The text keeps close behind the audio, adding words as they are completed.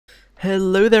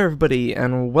Hello there everybody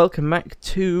and welcome back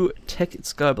to Tekkit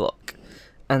SkyBlock,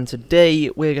 and today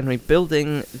we're going to be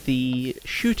building the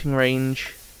shooting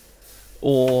range,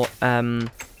 or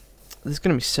there's going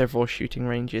to be several shooting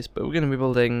ranges, but we're going to be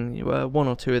building one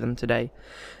or two of them today.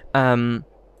 Oh,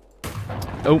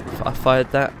 I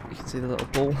fired that, you can see the little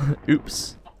ball.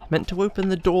 Oops, meant to open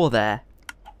the door there.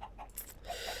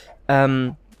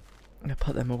 I'm going to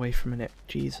put them away for a minute,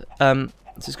 jeez. So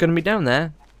it's going to be down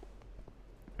there.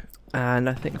 And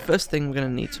I think the first thing we're going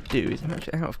to need to do is, I'm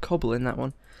actually out of cobble in that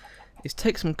one, is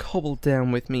take some cobble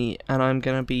down with me, and I'm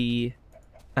going to be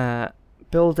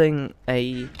building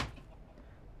a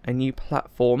new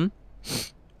platform,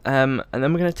 and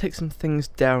then we're going to take some things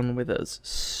down with us.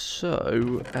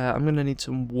 So I'm going to need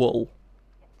some wool,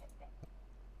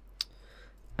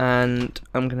 and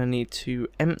I'm going to need to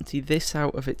empty this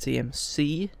out of its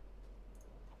EMC,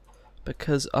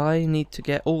 because I need to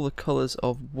get all the colours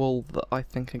of wool that I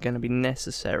think are going to be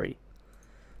necessary.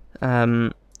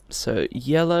 So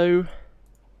yellow,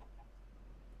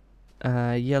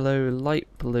 light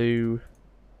blue,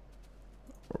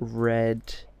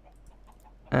 red,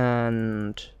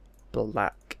 and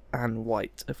black, and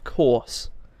white, of course.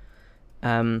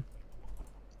 And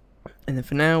then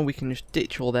for now we can just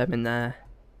ditch all them in there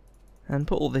and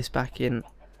put all this back in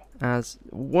as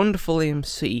wonderful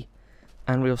EMC.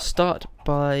 And we'll start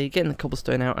by getting the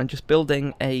cobblestone out and just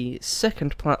building a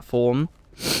second platform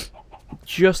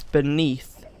just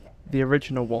beneath the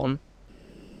original one.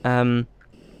 That's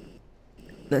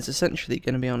essentially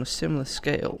going to be on a similar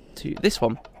scale to this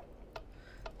one.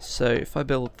 So if I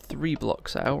build 3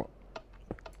 blocks out,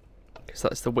 because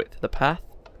that's the width of the path,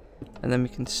 and then we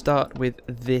can start with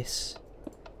this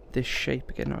shape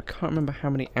again. Now, I can't remember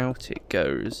how many out it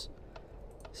goes,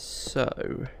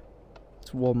 so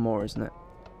it's one more, isn't it?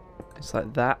 It's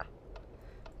like that.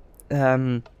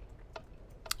 And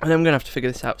I'm going to have to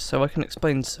figure this out so I can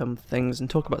explain some things and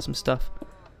talk about some stuff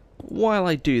while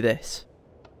I do this.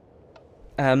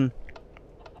 First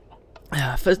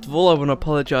of all, I want to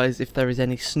apologise if there is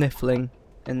any sniffling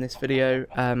in this video.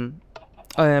 I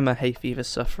am a hay fever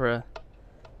sufferer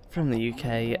from the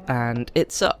UK, and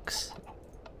it sucks.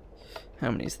 How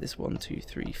many is this? 1, 2,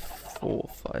 3, 4,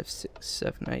 5, 6,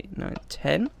 7, 8, 9,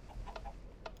 10?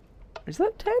 Is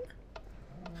that 10?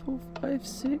 4, 5,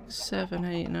 6, 7,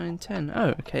 8, 9, 10. Oh,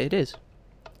 okay, it is.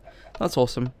 That's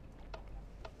awesome.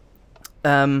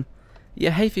 Yeah,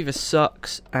 hay fever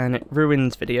sucks and it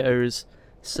ruins videos,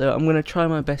 so I'm going to try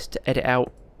my best to edit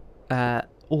out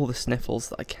all the sniffles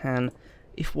that I can.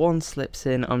 If one slips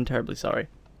in, I'm terribly sorry.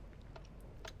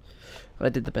 I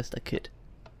did the best I could.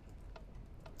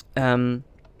 But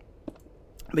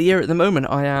yeah, at the moment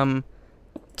I am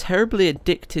terribly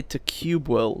addicted to Cube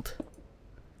World.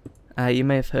 You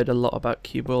may have heard a lot about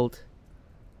Cube World.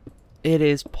 It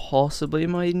is possibly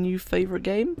my new favourite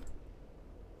game.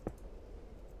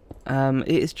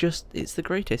 It's the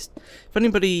greatest. If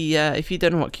anybody, if you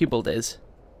don't know what Cube World is,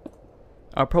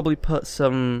 I'll probably put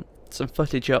some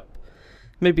footage up,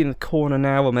 maybe in the corner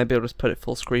now, or maybe I'll just put it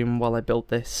full screen while I build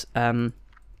this.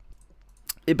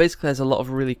 It basically has a lot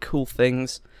of really cool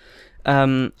things.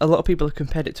 A lot of people have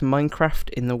compared it to Minecraft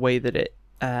in the way that it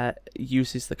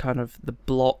uses the kind of the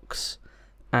blocks,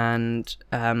 and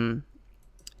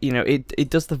you know,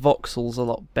 it does the voxels a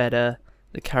lot better.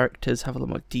 The characters have a lot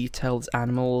more details,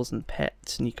 animals and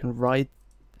pets, and you can ride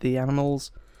the animals,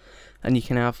 and you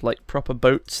can have like proper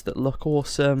boats that look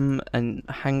awesome, and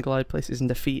hang glide places and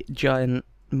defeat giant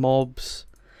mobs.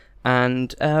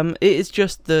 And it is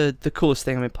just the coolest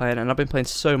thing I've been playing, and I've been playing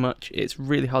so much it's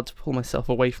really hard to pull myself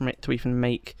away from it to even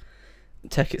make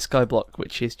Tekkit SkyBlock,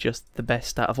 which is just the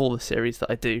best out of all the series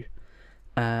that I do.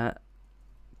 But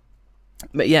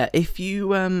yeah, if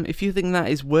you think that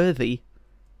is worthy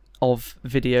of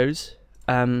videos,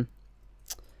 then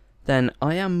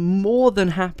I am more than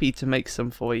happy to make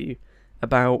some for you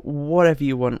about whatever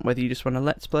you want, whether you just want a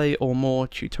let's play or more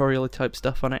tutorial type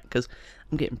stuff on it, because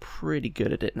I'm getting pretty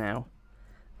good at it now.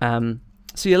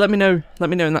 So yeah, let me know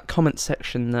in that comment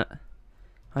section that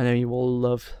I know you all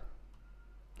love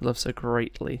so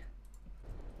greatly.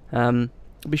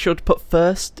 Be sure to put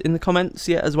first in the comments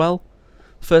as well.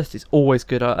 First is always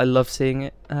good. I love seeing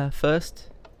it first.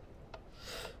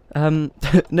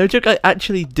 No joke, I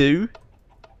actually do,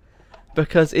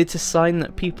 because it's a sign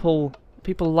that people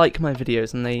like my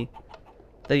videos and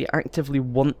they actively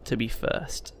want to be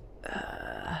first.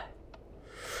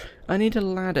 I need a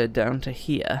ladder down to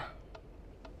here,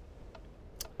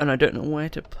 and I don't know where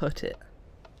to put it.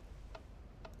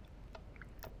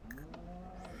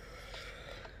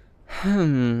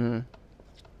 I'm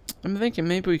thinking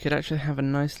maybe we could actually have a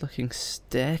nice looking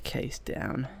staircase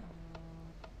down.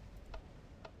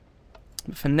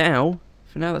 But for now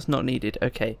that's not needed.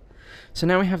 Okay, so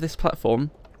now we have this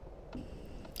platform.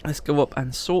 Let's go up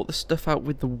and sort the stuff out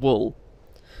with the wool,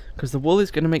 because the wool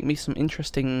is going to make me some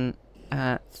interesting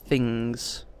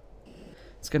things.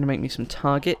 It's going to make me some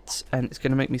targets, and it's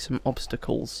going to make me some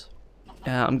obstacles.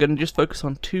 I'm going to just focus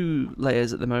on 2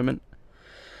 layers at the moment.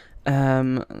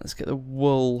 Let's get the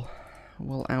wool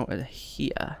out of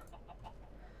here.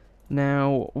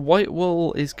 Now, white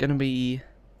wool is going to be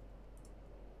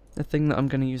the thing that I'm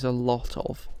going to use a lot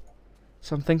of.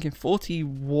 So I'm thinking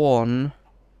 41.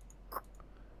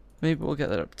 Maybe we'll get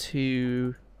that up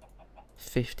to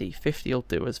 50. 50 will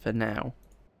do us for now.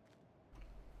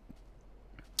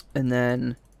 And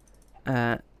then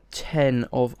 10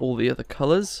 of all the other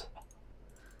colours.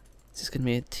 This is going to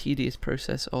be a tedious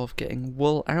process of getting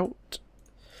wool out.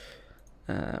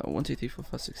 1, 2, 3, 4,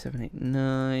 5, 6, 7, 8,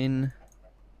 9.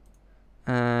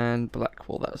 And black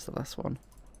wool, that was the last one.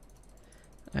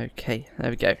 Okay, there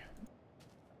we go.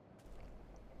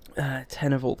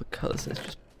 10 of all the colours. Let's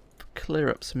just clear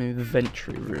up some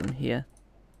inventory room here.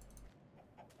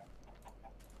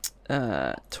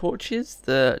 Torches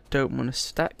that don't want to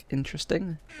stack.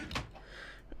 Interesting.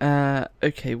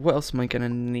 Okay, what else am I going to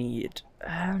need?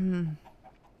 In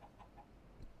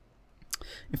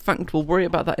fact, we'll worry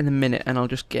about that in a minute, and I'll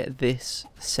just get this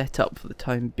set up for the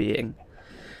time being.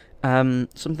 So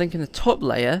I'm thinking the top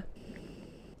layer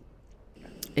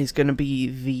is going to be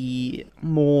the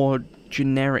more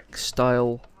generic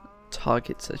style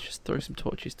targets. Let's just throw some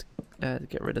torches to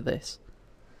get rid of this,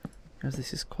 because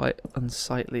this is quite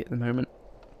unsightly at the moment.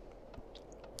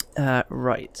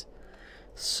 Right.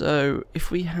 So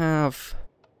if we have...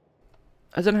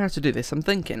 I don't know how to do this. I'm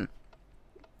thinking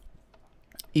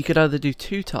you could either do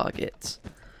 2 targets,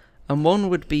 and one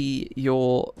would be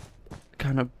your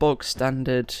kind of bog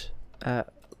standard,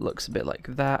 looks a bit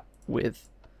like that, with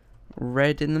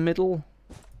red in the middle.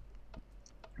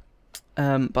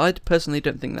 But I personally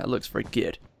don't think that looks very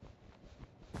good.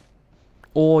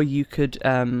 Or you could,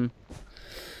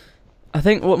 I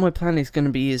think what my plan is going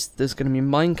to be is there's going to be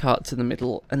minecarts in the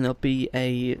middle, and there'll be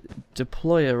a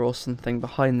deployer or something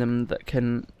behind them that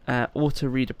can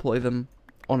auto-redeploy them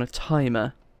on a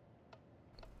timer.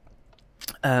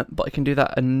 But I can do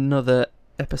that another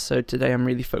episode. Today I'm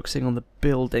really focusing on the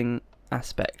building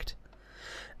aspect.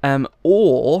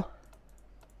 Or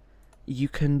you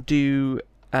can do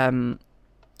the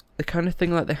kind of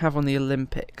thing like they have on the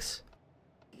Olympics.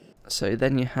 So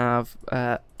then you have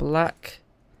black,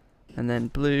 and then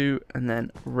blue, and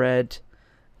then red,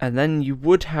 and then you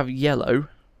would have yellow,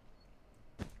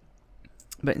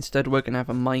 but instead we're going to have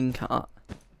a minecart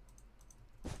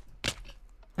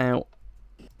out.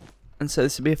 And so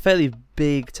this would be a fairly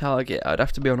big target. I'd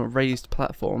have to be on a raised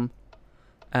platform.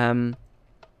 Or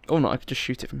not, I could just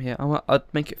shoot it from here.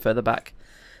 I'd make it further back.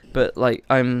 But like,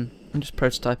 I'm just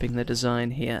prototyping the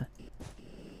design here.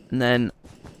 And then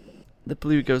the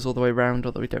blue goes all the way around,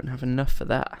 although we don't have enough for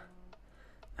that.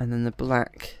 And then the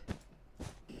black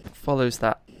follows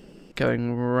that,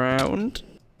 going round.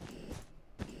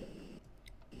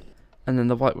 And then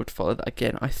the white would follow that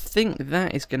again. I think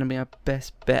that is going to be our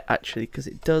best bet, actually, because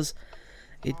it does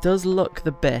look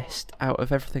the best out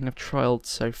of everything I've trialed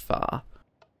so far.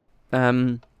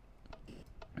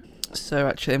 So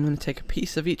actually I'm going to take a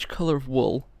piece of each colour of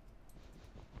wool.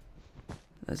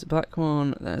 There's a black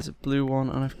one, there's a blue one,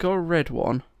 and I've got a red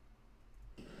one.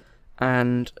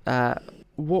 And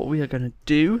what we are going to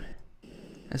do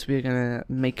is we are going to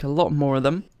make a lot more of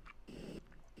them.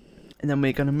 And then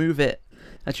we're going to move it.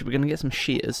 Actually, we're going to get some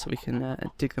shears so we can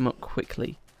dig them up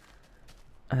quickly.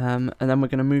 And then we're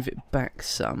going to move it back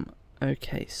some.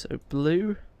 Okay, so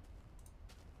blue.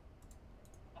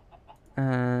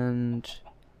 And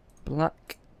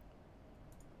black.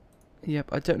 Yep,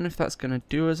 I don't know if that's going to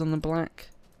do us on the black.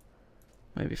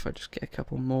 Maybe if I just get a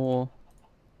couple more.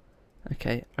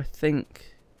 Okay, I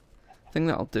think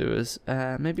that'll do us.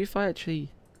 Maybe if I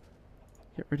actually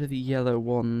get rid of the yellow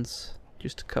ones.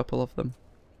 Just a couple of them.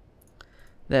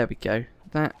 There we go.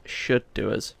 That should do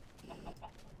us.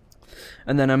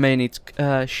 And then I may need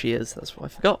shears, that's what I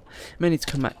forgot. I may need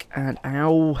to come back and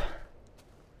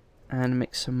and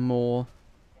make some more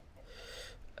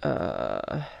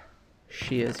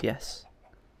shears, yes.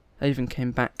 I even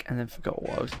came back and then forgot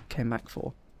what I came back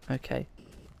for. Okay.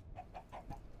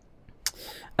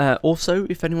 Also,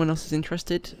 if anyone else is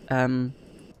interested,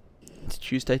 it's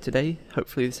Tuesday today.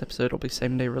 Hopefully this episode will be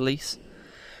same day release.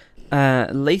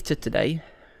 Later today,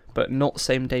 but not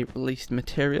same day released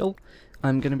material,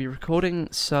 I'm going to be recording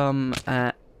some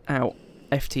out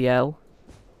FTL,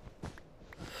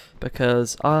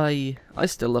 because I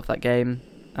still love that game,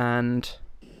 and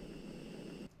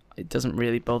I doesn't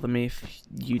really bother me if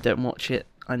you don't watch it.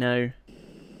 I know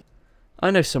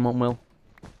someone will.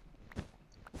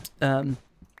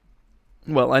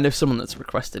 Well, I know someone that's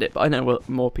requested it, but I know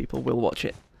more people will watch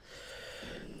it.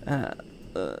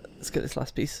 Let's get this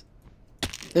last piece.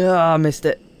 Ah, I missed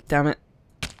it. Damn it.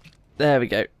 There we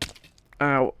go.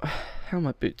 Ow. How are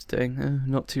my boots doing? Oh,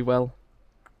 not too well.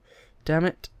 Damn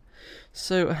it.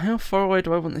 So, how far away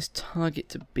do I want this target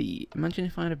to be? Imagine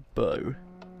if I had a bow.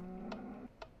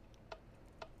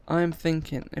 I'm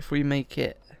thinking if we make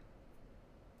it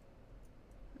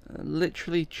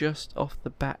literally just off the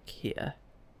back here.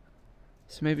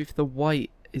 So maybe if the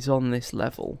white is on this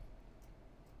level.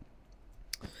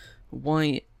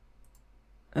 White,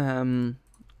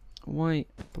 white,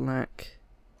 black.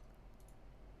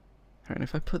 And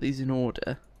if I put these in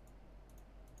order.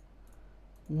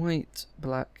 White,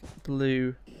 black,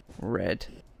 blue, red.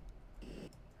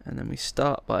 And then we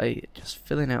start by just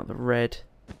filling out the red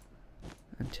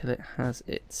until it has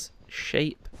its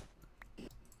shape.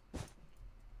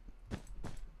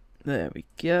 There we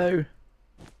go.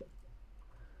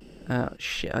 Oh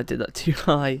shit, I did that too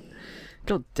high.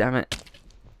 God damn it.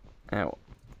 Ow.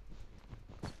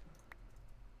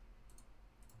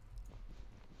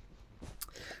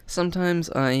 Sometimes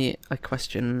I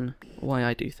question why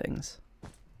I do things.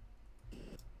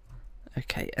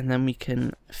 Okay, and then we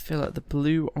can fill out the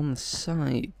blue on the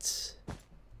sides.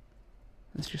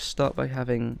 Let's just start by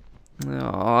having...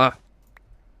 Start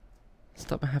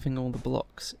by having all the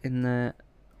blocks in their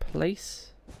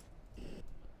place.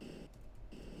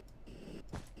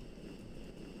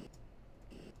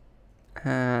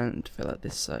 And fill out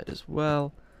this side as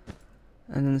well.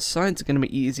 And then the sides are going to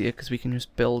be easier because we can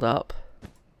just build up.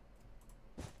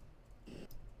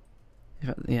 In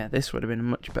fact, yeah, this would have been a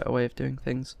much better way of doing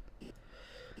things.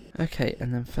 Okay,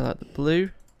 and then fill out the blue.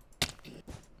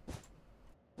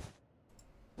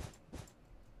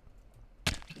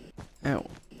 Ow.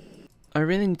 I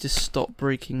really need to stop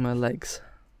breaking my legs.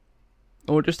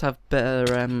 Or just have better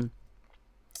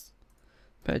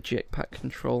better jetpack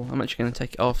control. I'm actually going to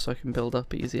take it off so I can build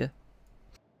up easier.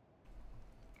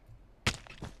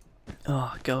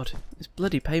 Oh god, it's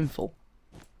bloody painful.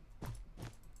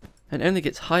 And it only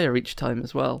gets higher each time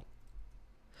as well.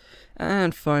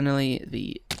 And finally,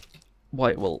 the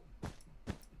white wool.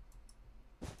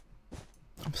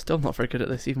 I'm still not very good at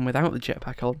this even without the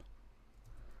jetpack on.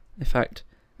 In fact,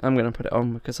 I'm going to put it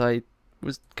on because I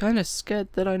was kind of scared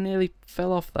that I nearly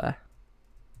fell off there.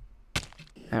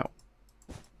 Ow.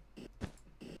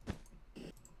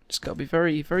 Just got to be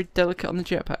very, very delicate on the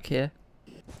jetpack here.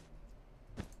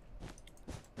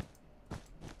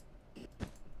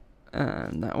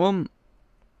 And that one.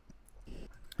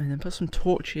 And then put some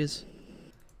torches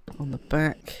on the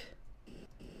back.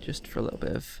 Just for a little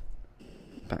bit of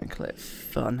backlit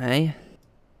fun, eh?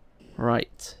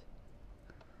 Right.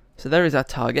 So there is our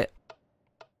target.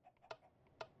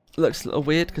 Looks a little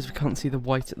weird because we can't see the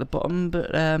white at the bottom,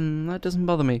 but that doesn't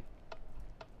bother me.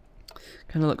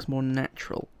 Kind of looks more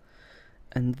natural.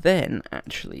 And then,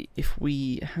 actually, if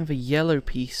we have a yellow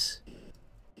piece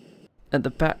at the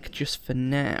back just for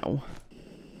now.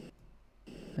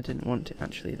 I didn't want it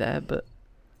actually there, but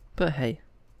hey.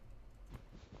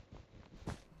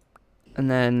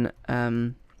 And then,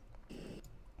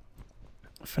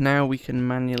 for now we can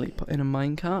manually put in a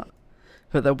minecart,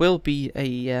 but there will be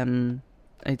a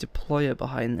deployer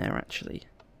behind there actually.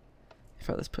 In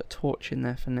fact, let's put a torch in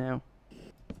there for now.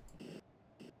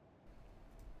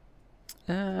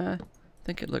 I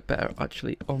think it'd look better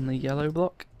actually on the yellow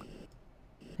block.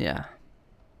 Yeah.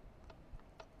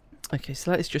 Okay,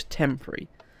 so that is just temporary.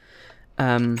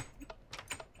 And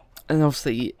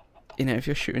obviously, you know, if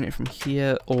you're shooting it from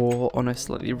here or on a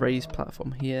slightly raised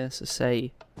platform here, so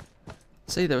say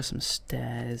there were some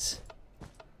stairs,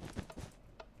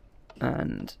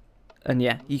 and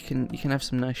yeah, you can have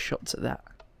some nice shots at that.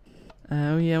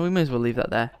 Oh yeah, we may as well leave that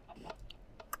there.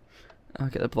 I'll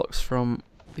get the blocks from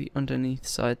the underneath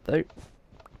side though.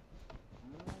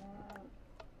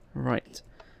 Right.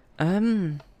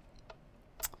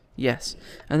 Yes,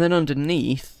 and then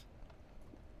underneath,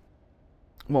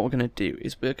 what we're going to do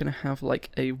is we're going to have like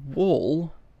a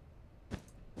wall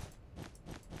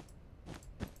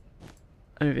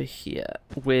over here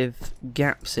with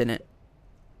gaps in it.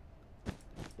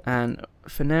 And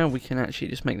for now we can actually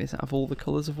just make this out of all the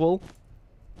colours of wool.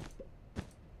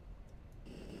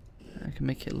 I can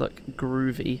make it look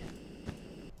groovy.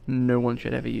 No one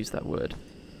should ever use that word.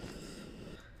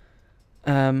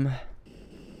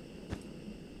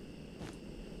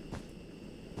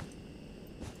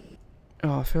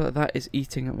 Oh, I feel like that is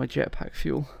eating up my jetpack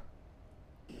fuel.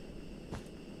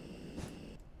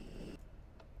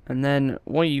 And then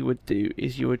what you would do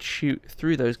is you would shoot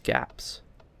through those gaps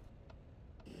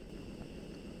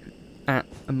at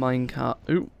a minecart.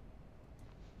 Ooh.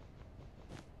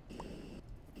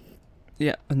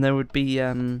 Yeah, and there would be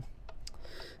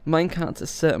minecarts at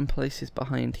certain places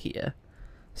behind here,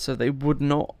 so they would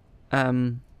not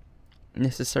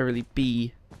necessarily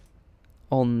be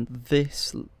on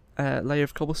this layer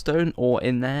of cobblestone or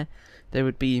in there. They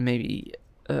would be maybe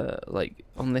like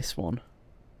on this one,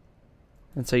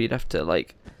 and so you'd have to,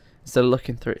 like, instead of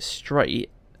looking through it straight,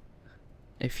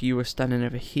 if you were standing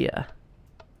over here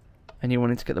and you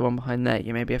wanted to get the one behind there,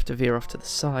 you maybe have to veer off to the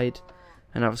side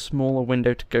and have a smaller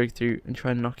window to go through and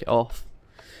try and knock it off.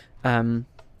 Yeah,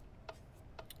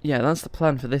 that's the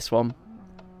plan for this one.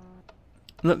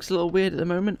 Looks a little weird at the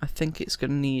moment. I think it's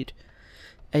going to need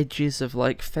edges of,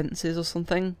 like, fences or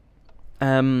something.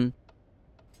 And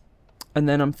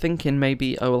then I'm thinking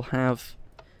maybe I will have,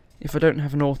 if I don't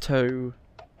have an auto,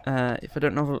 if I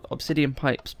don't have obsidian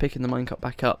pipes picking the minecart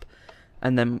back up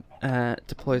and then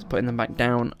deploys putting them back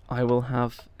down, I will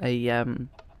have a, I'll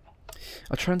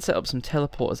try and set up some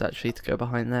teleporters actually to go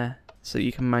behind there so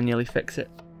you can manually fix it.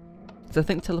 So I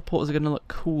think teleporters are going to look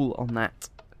cool on that.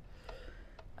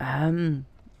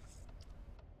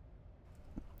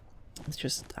 Let's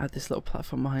just add this little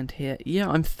platform behind here. Yeah,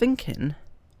 I'm thinking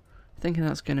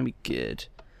that's going to be good.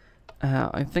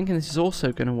 I'm thinking this is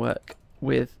also going to work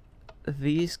with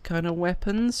these kind of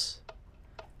weapons.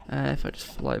 If I just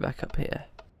fly back up here.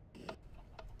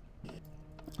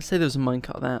 Let's say there was a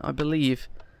minecart there. I believe,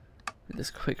 with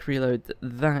this quick reload,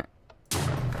 that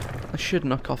I should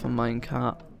knock off a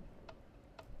minecart.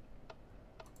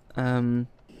 In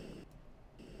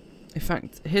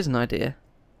fact, here's an idea.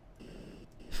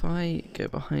 If I go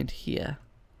behind here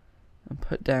and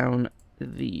put down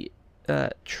the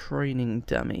training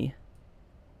dummy,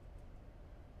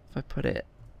 if I put it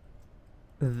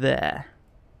there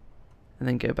and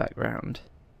then go back round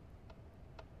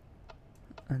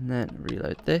and then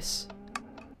reload this,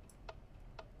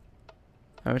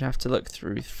 I would have to look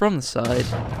through from the side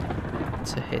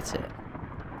to hit it.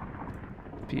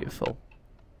 Beautiful.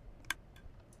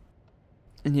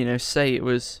 And, you know, say it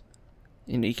was,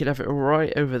 you know, you could have it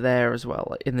right over there as well,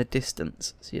 like in the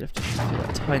distance, so you'd have to shoot through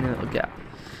that tiny little gap.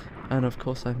 And of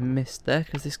course I've missed there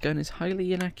because this gun is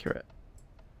highly inaccurate.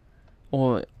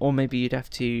 Or maybe you'd have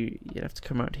to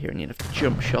come out here and you'd have to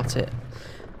jump shot it.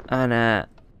 And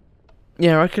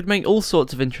yeah, I could make all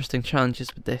sorts of interesting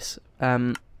challenges with this.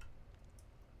 I'm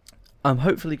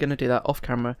hopefully going to do that off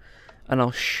camera, and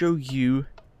I'll show you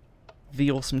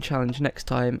the awesome challenge next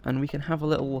time, and we can have a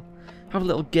little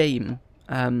game.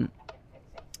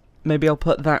 Maybe I'll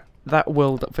put that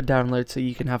world up for download so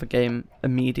you can have a game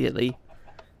immediately.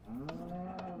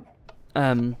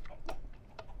 And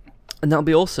that'll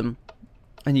be awesome.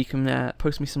 And you can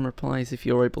post me some replies if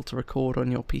you're able to record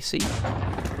on your PC.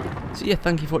 So yeah,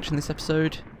 thank you for watching this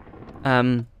episode.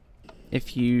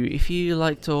 If you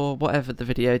liked or whatever the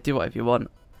video, do whatever you want.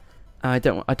 I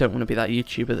don't want to be that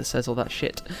YouTuber that says all that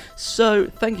shit. So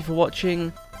thank you for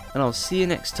watching, and I'll see you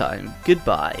next time.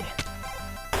 Goodbye.